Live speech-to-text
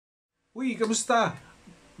Uy, kamusta?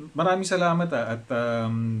 Maraming salamat at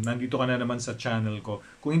nandito ka na naman sa channel ko.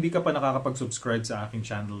 Kung hindi ka pa nakakapag-subscribe sa aking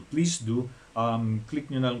channel, please do.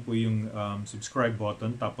 Click nyo na lang po yung subscribe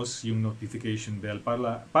button tapos yung notification bell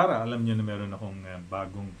para alam nyo na meron akong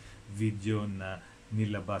bagong video na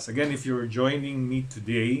nilabas. Again, if you're joining me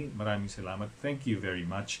today, maraming salamat. Thank you very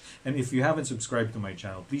much. And if you haven't subscribed to my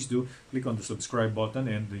channel, please do click on the subscribe button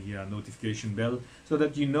and the notification bell so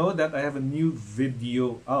that you know that I have a new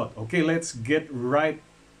video out. Okay, let's get right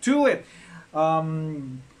to it.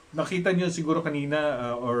 Nakita nyo siguro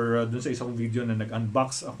kanina or dun sa isang video na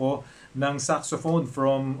nag-unbox ako ng saxophone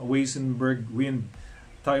from Weissenberg Wind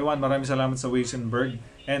Taiwan. Maraming salamat sa Weissenberg.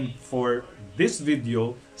 And for this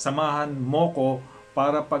video, samahan mo ko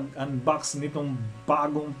para pag-unbox nitong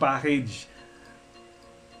bagong package.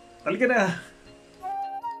 Talika na!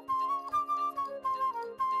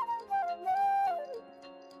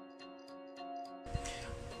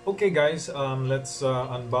 Okay guys, let's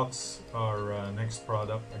unbox our next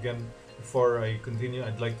product. Again, before I continue,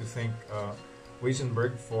 I'd like to thank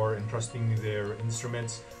Weissenberg for entrusting me their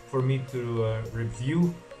instruments for me to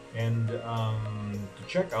review and to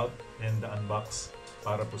check out and unbox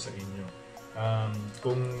para po sa inyo.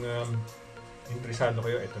 Kung interesado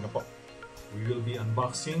kayo, ito na po. We will be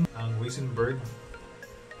unboxing ang Weissenberg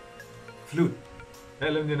Flute.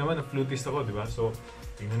 Alam niyo naman na flutist ako, di ba? So,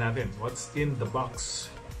 tingnan natin what's in the box.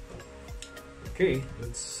 Okay,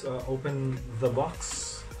 let's open the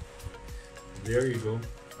box. There you go.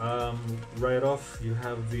 Right off, you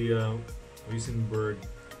have the Weissenberg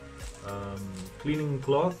cleaning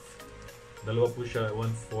cloth. Dalawa po siya,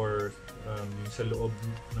 one for yung sa loob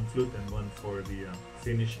ng flute and one for the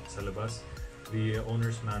finish sa labas. The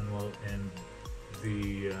owner's manual and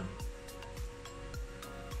the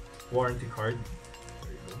warranty card.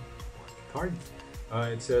 There you go, warranty card.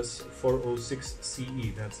 It says 406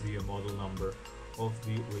 CE, that's the model number of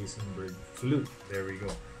the Weissenberg Flute. There we go.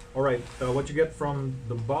 Alright, what you get from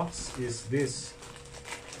the box is this.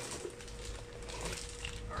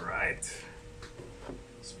 Alright,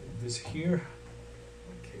 let's put this here.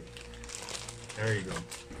 Okay, there you go.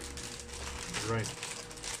 Right.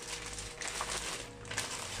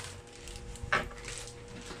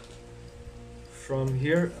 From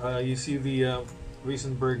here, you see the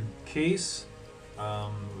Weissenberg case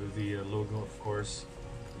with the logo, of course,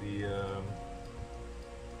 the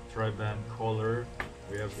tri-band collar.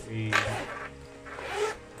 We have a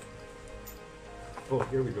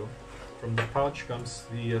here we go. From the pouch comes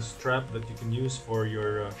the strap that you can use for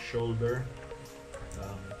your shoulder.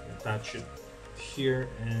 Attach it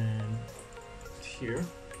here and here.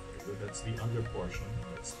 So that's the under portion.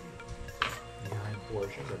 That's the behind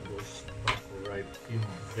portion that goes right in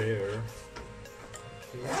there.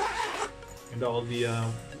 Okay. And all the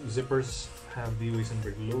zippers have the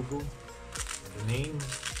Weissenberg logo, the name,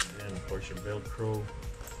 and of course your Velcro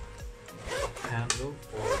handle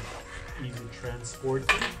for easy transport.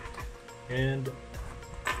 And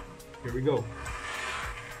here we go.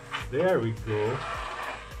 There we go.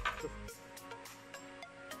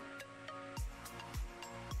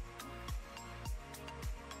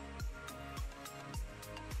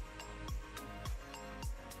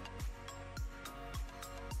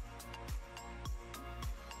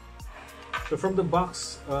 So from the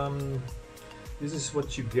box, this is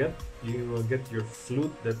what you get. You get your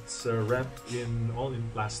flute that's wrapped all in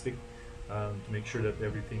plastic to make sure that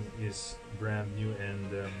everything is brand new and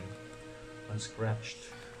unscratched.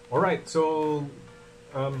 Alright, so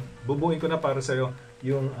bubuin ko na para sa'yo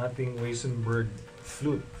yung ating Weissenberg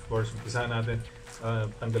Flute. Of course, umpisahan natin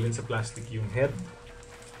tanggalin sa plastic yung head.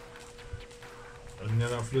 Alam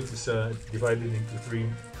niyo na, flute is divided into three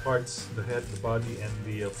parts: the head, the body, and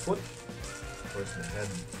the foot. Of course, the head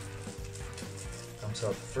comes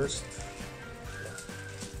out first.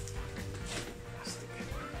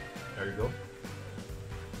 There you go.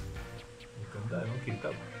 Maganda, anong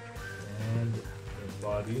kita ba? And the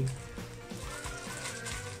body.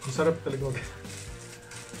 Masarap talaga mag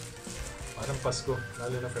parang Pasko,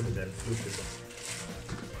 lalo na kami dahil flute ito.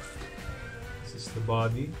 This is the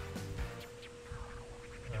body.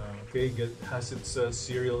 Okay, it has its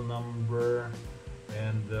serial number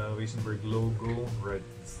and Weissenberg logo right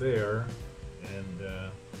there, and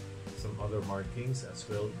some other markings as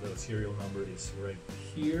well. The serial number is right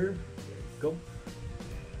here. There you go.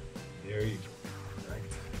 And there you go. Right.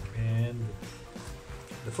 And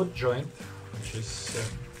the foot joint, which is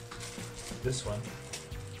this one.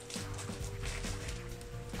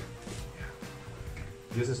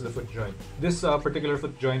 This is the foot joint. This particular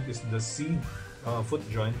foot joint is the C foot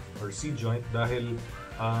joint or C joint dahil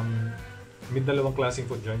may dalawang klaseng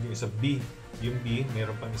foot joint. Yung isa B yung B,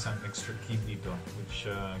 meron pang isang extra key dito which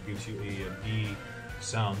gives you a B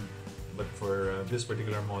sound. But for this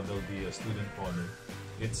particular model, the student model,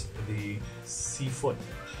 it's the C foot.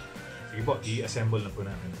 Sige po, i-assemble na po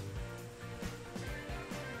natin.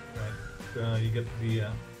 Right. You get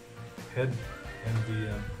the head and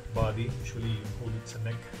the body. Usually you hold it sa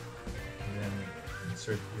neck and then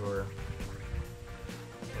insert your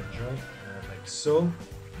head joint like so.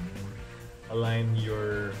 Align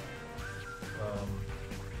your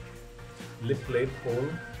lip plate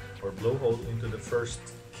hole or blowhole into the first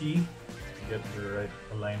key to get the right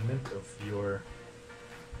alignment of your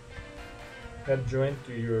head joint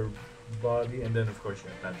to your body, and then of course you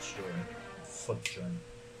attach your foot joint.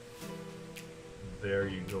 There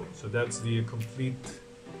you go. So that's the complete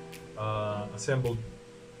assembled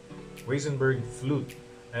Weissenberg flute.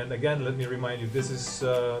 And again, let me remind you, this is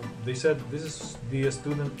they said this is the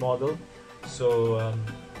student model. So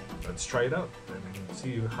let's try it out and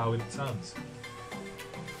see how it sounds.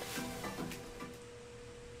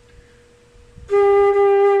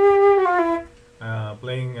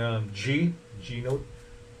 Playing G note.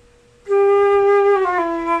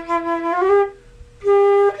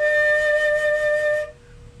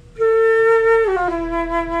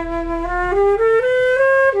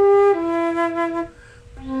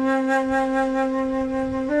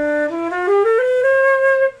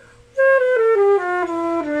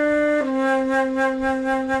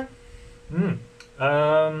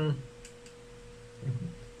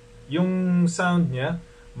 Yung sound niya,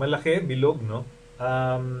 malaki, bilog, no?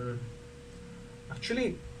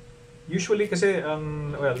 Actually, usually kasi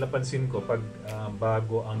napansin ko pag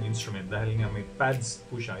bago ang instrument, dahil nga may pads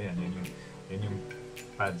po siya, yan yung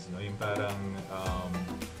pads, no? Yung parang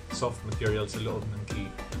soft material sa loob ng key.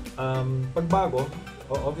 Pag bago,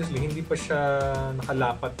 obviously, hindi pa siya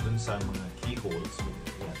nakalapat dun sa mga keyholes.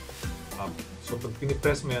 So pag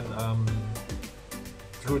pinipress mo yan,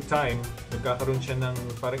 through time, nagkakaroon siya ng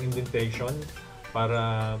parang indentation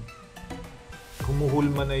para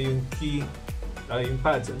humuhulma na yung key, yung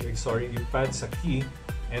pads sa key,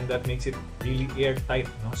 and that makes it really airtight,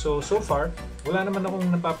 no? So far, wala naman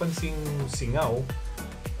akong napapansing singaw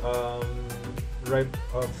right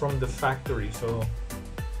from the factory. So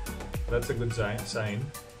that's a good sign.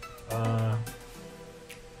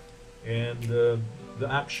 And the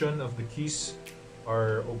action of the keys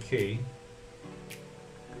are okay.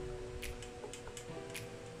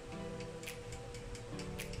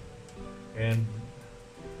 And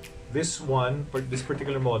this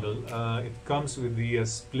particular model, it comes with the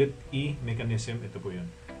split E mechanism. Ito po yun.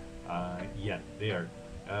 Yeah, there.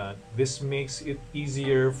 This makes it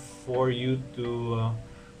easier for you to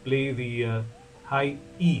play the high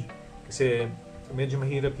E. Kasi medyo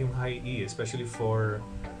mahirap yung high E, especially for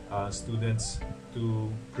students to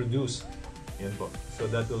produce. Yan po. So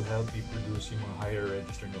that will help you produce yung mga higher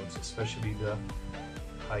register notes, especially the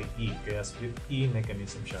high E, kaya split E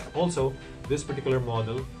mechanism siya. Also, this particular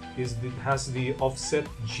model has the offset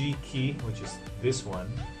G key, which is this one.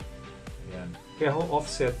 Yan. Kaya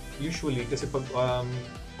offset, usually, kasi pag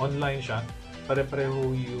online siya,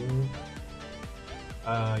 pare-pareho yung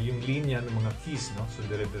linya ng mga keys, no? So,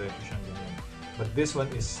 dire-diretso siyang ganyan. But this one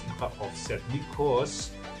is naka-offset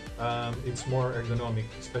because it's more ergonomic,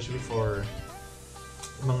 especially for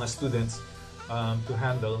mga students to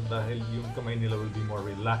handle, dahil yung kamay nila will be more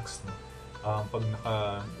relaxed, no? Pag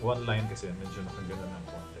one line kasi medyo nakagana ng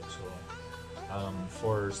konti. So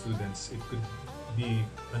for students it could be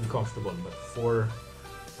uncomfortable, but for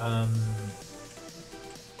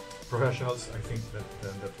professionals, I think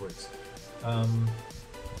that works.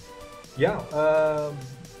 Yeah,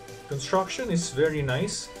 construction is very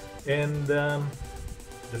nice, and the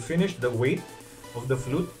weight of the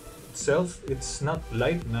flute itself, it's not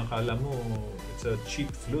light. Nakala mo it's a cheap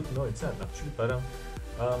flute. No, it's not. Actually, parang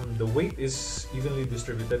the weight is evenly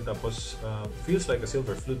distributed. Tapos feels like a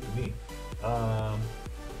silver flute to me.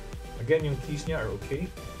 Again, yung keys niya are okay.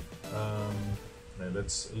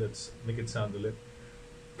 Let's make it sound ulit.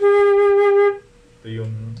 Ito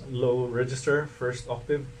yung low register, first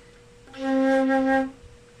octave.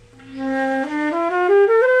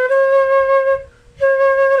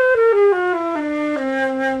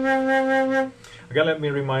 Again, let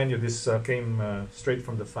me remind you, this came straight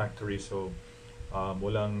from the factory, so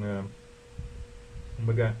walang,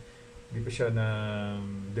 kumbaga, hindi pa siya na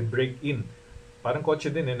break in. Parang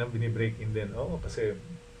kotse din, bini-break in din. Oo, kasi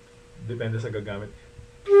depende sa gagamit.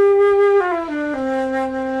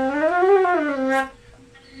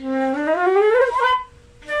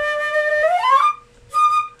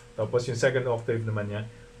 Tapos yung second octave naman niya.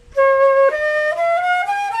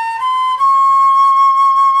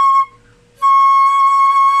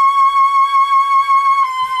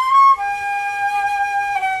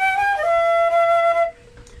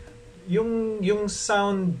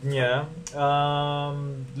 sound niya,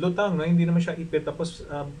 lutang, no? Hindi naman siya ipit. Tapos,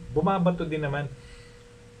 bumabato din naman.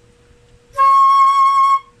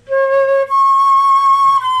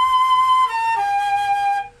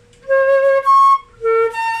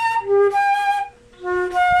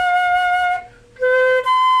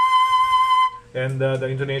 And the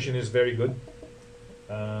intonation is very good.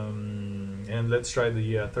 And let's try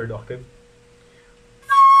the third octave.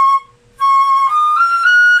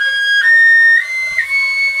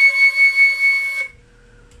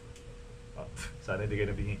 Sana hindi kayo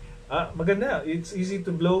nabingi. Maganda. It's easy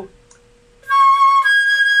to blow.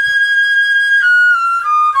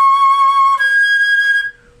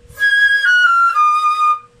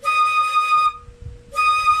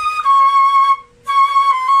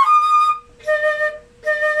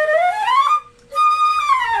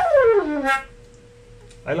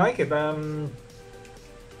 I like it. I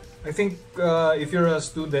think if you're a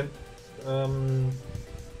student,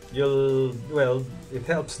 it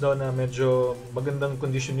helps daw na medyo magandang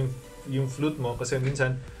condition yung flute mo kasi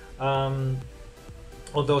minsan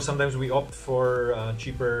although sometimes we opt for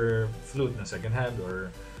cheaper flute na second hand or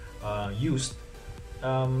used,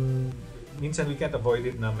 minsan we can't avoid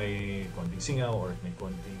it na may konting singaw or may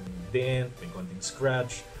konting dent, may konting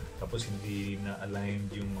scratch, tapos hindi na aligned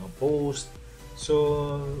yung mga post.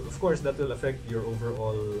 So of course that will affect your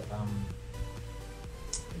overall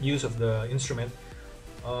use of the instrument.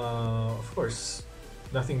 Of course,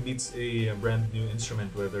 nothing beats a brand new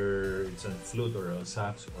instrument, whether it's a flute or a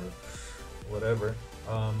sax or whatever.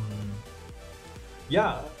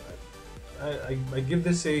 Yeah, I give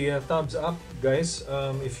this a thumbs up, guys.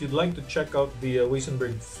 If you'd like to check out the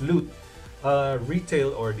Weissenberg Flute,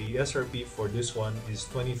 retail or the SRP for this one is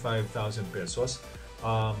 25,000 pesos.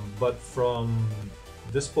 But from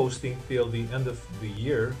this posting till the end of the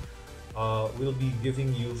year, we'll be giving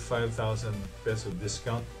you 5,000 peso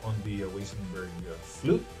discount on the Weissenberg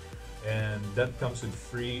Flute, and that comes with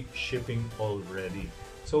free shipping already.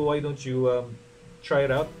 So why don't you try it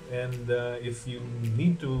out? And if you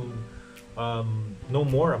need to know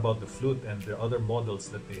more about the flute and the other models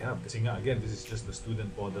that they have, kasi nga again, this is just the student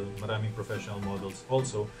model, maraming professional models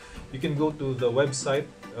also. You can go to the website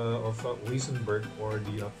of Weissenberg or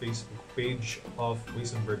the Facebook page of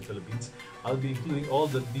Weissenberg Philippines. I'll be including all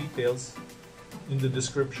the details in the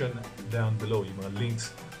description down below, yung mga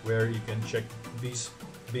links where you can check these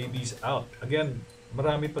babies out. Again,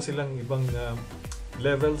 marami pa silang ibang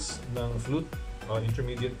levels ng flute,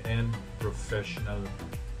 intermediate and professional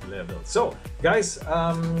level. So guys,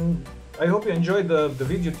 I hope you enjoyed the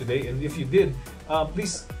video today, and if you did,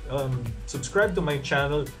 please subscribe to my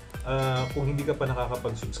channel. Kung hindi ka pa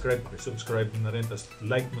nakakapag-subscribe, subscribe mo na rin, tapos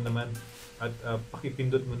like mo naman at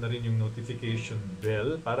pakipindot mo na rin yung notification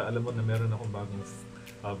bell para alam mo na meron akong bagong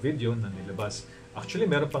video na nilabas. Actually,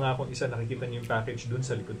 meron pa nga akong isa, nakikita niyo yung package dun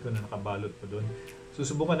sa likod ko na nakabalot pa dun.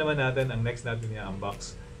 Susubukan naman natin, ang next natin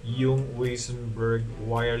i-unbox, yung Weissenberg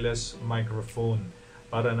wireless microphone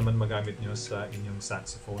para naman magamit nyo sa inyong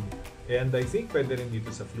saxophone. And I think pwede rin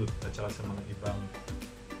dito sa flute at saka sa mga ibang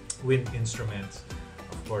wind instruments.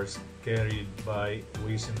 Of course, carried by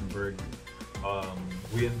Weissenberg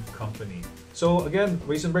Wind Company. So again,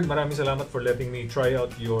 Weissenberg, maraming salamat for letting me try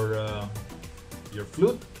out your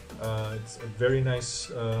flute. It's a very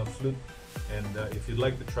nice flute, and if you'd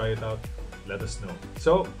like to try it out, let us know.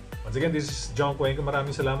 So once again, this is JongCuenco.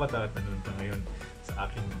 Maraming salamat at nanonood ka ngayon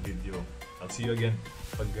sa aking video. I'll see you again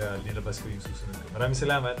pag nilabas ko yung susunod ko. Maraming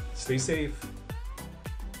salamat. Stay safe.